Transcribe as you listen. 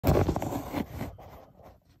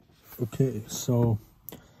Okay, so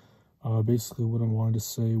basically what I wanted to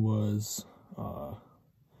say was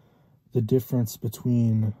the difference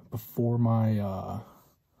between before my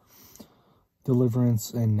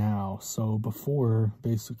deliverance and now. So before,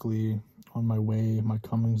 basically, on my way, my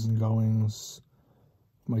comings and goings,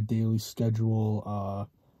 my daily schedule,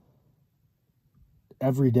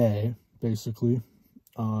 every day, basically,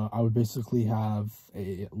 I would basically have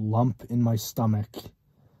a lump in my stomach,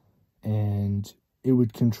 and it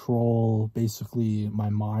would control basically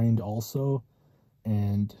my mind also,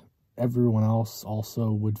 and everyone else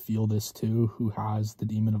also would feel this too who has the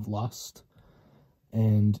demon of lust.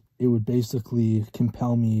 And it would basically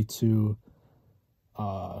compel me to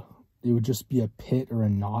it would just be a pit or a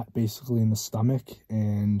knot basically in the stomach,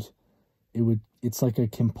 and it's like a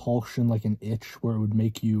compulsion, like an itch, where it would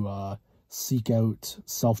make you seek out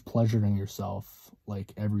self-pleasuring yourself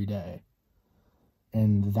like every day.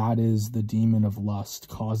 And that is the demon of lust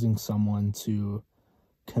causing someone to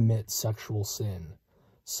commit sexual sin.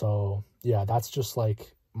 So yeah, that's just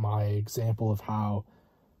like my example of how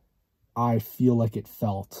I feel like it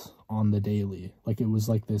felt on the daily. Like it was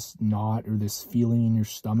like this knot or this feeling in your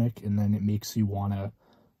stomach, and then it makes you want to,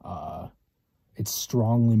 it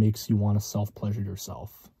strongly makes you want to self-pleasure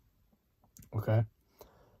yourself. Okay?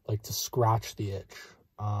 Like to scratch the itch.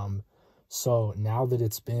 So now that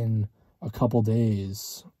it's been a couple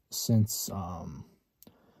days since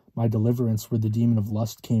my deliverance where the demon of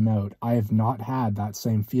lust came out, I have not had that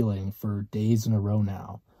same feeling for days in a row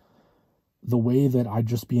now. The way that I'd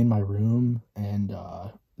just be in my room, and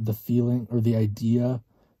the feeling or the idea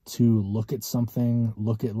to look at something,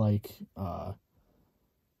 look at like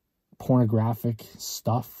pornographic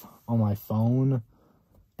stuff on my phone,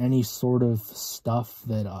 any sort of stuff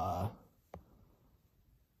that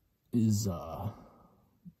is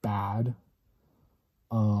bad,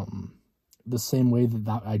 the same way that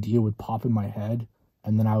that idea would pop in my head,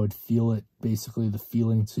 and then I would feel it, basically the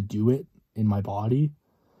feeling to do it in my body.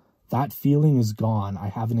 That feeling is gone. I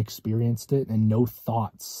haven't experienced it, and no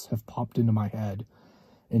thoughts have popped into my head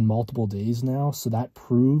in multiple days now. So that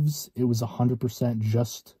proves it was 100%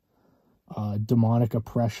 just demonic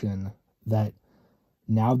oppression, that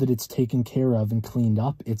now that it's taken care of and cleaned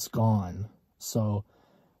up, it's gone. So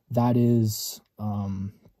that is,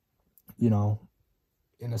 you know,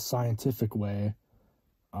 in a scientific way,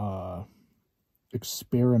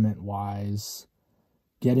 experiment-wise,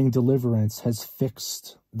 getting deliverance has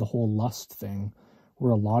fixed the whole lust thing,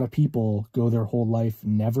 where a lot of people go their whole life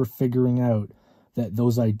never figuring out that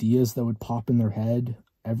those ideas that would pop in their head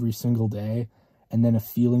every single day, and then a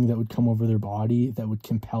feeling that would come over their body that would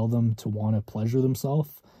compel them to want to pleasure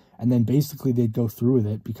themselves, and then basically they'd go through with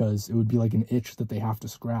it because it would be like an itch that they have to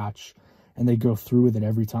scratch, and they go through with it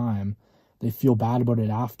every time. They feel bad about it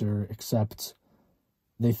after, except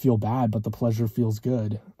they feel bad, but the pleasure feels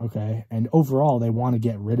good, okay? And overall, they want to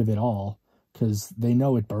get rid of it all because they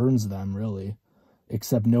know it burns them, really.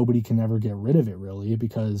 Except nobody can ever get rid of it, really,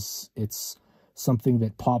 because it's something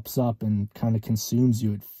that pops up and kind of consumes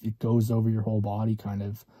you. It goes over your whole body, kind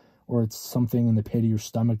of. Or it's something in the pit of your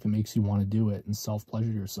stomach that makes you want to do it and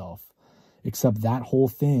self-pleasure yourself. Except that whole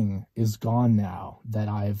thing is gone now that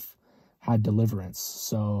I've had deliverance.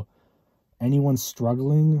 So anyone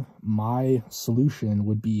struggling, my solution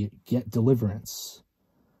would be get deliverance.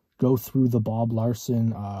 Go through the Bob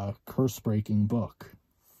Larson curse-breaking book.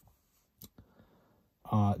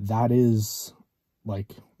 That is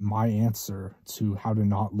like my answer to how to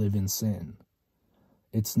not live in sin.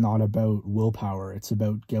 It's not about willpower. It's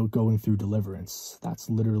about going through deliverance. That's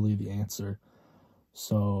literally the answer.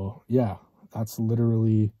 So yeah, that's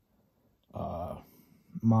literally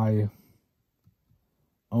my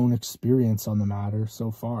own experience on the matter so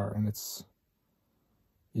far, and it's,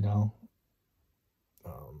 you know,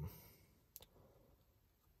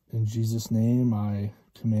 in Jesus' name, I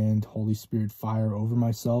command Holy Spirit fire over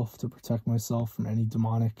myself to protect myself from any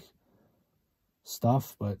demonic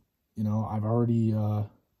stuff. But, you know, I've already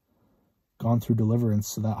gone through deliverance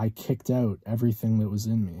so that I kicked out everything that was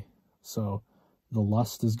in me. So the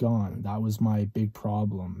lust is gone. That was my big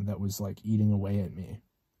problem that was like eating away at me,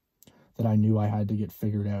 that I knew I had to get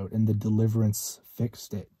figured out, and the deliverance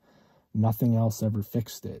fixed it. Nothing else ever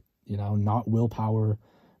fixed it, you know, not willpower,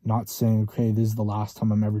 not saying, okay, this is the last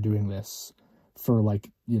time I'm ever doing this for like,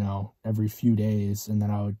 you know, every few days, and then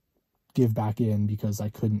I would give back in because I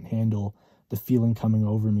couldn't handle the feeling coming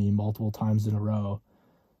over me multiple times in a row,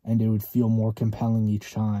 and it would feel more compelling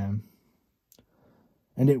each time.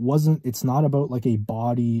 And it's not about like a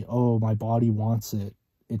body, oh, my body wants it.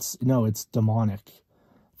 It's demonic.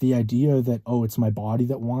 The idea that, oh, it's my body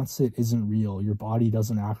that wants it isn't real. Your body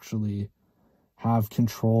doesn't actually have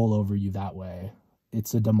control over you that way.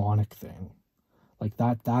 It's a demonic thing. Like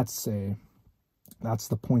that's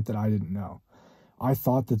the point that I didn't know. I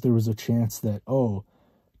thought that there was a chance that, oh,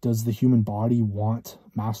 does the human body want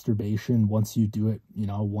masturbation once you do it, you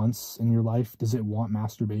know, once in your life? Does it want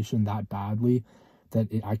masturbation that badly that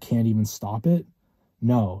I can't even stop it?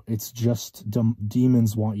 No, it's just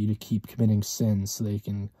demons want you to keep committing sins so they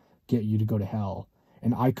can get you to go to hell.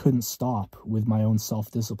 And I couldn't stop with my own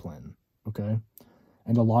self-discipline, okay?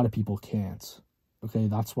 And a lot of people can't, okay?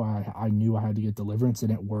 That's why I knew I had to get deliverance,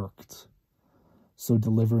 and it worked. So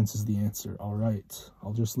deliverance is the answer. All right,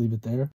 I'll just leave it there.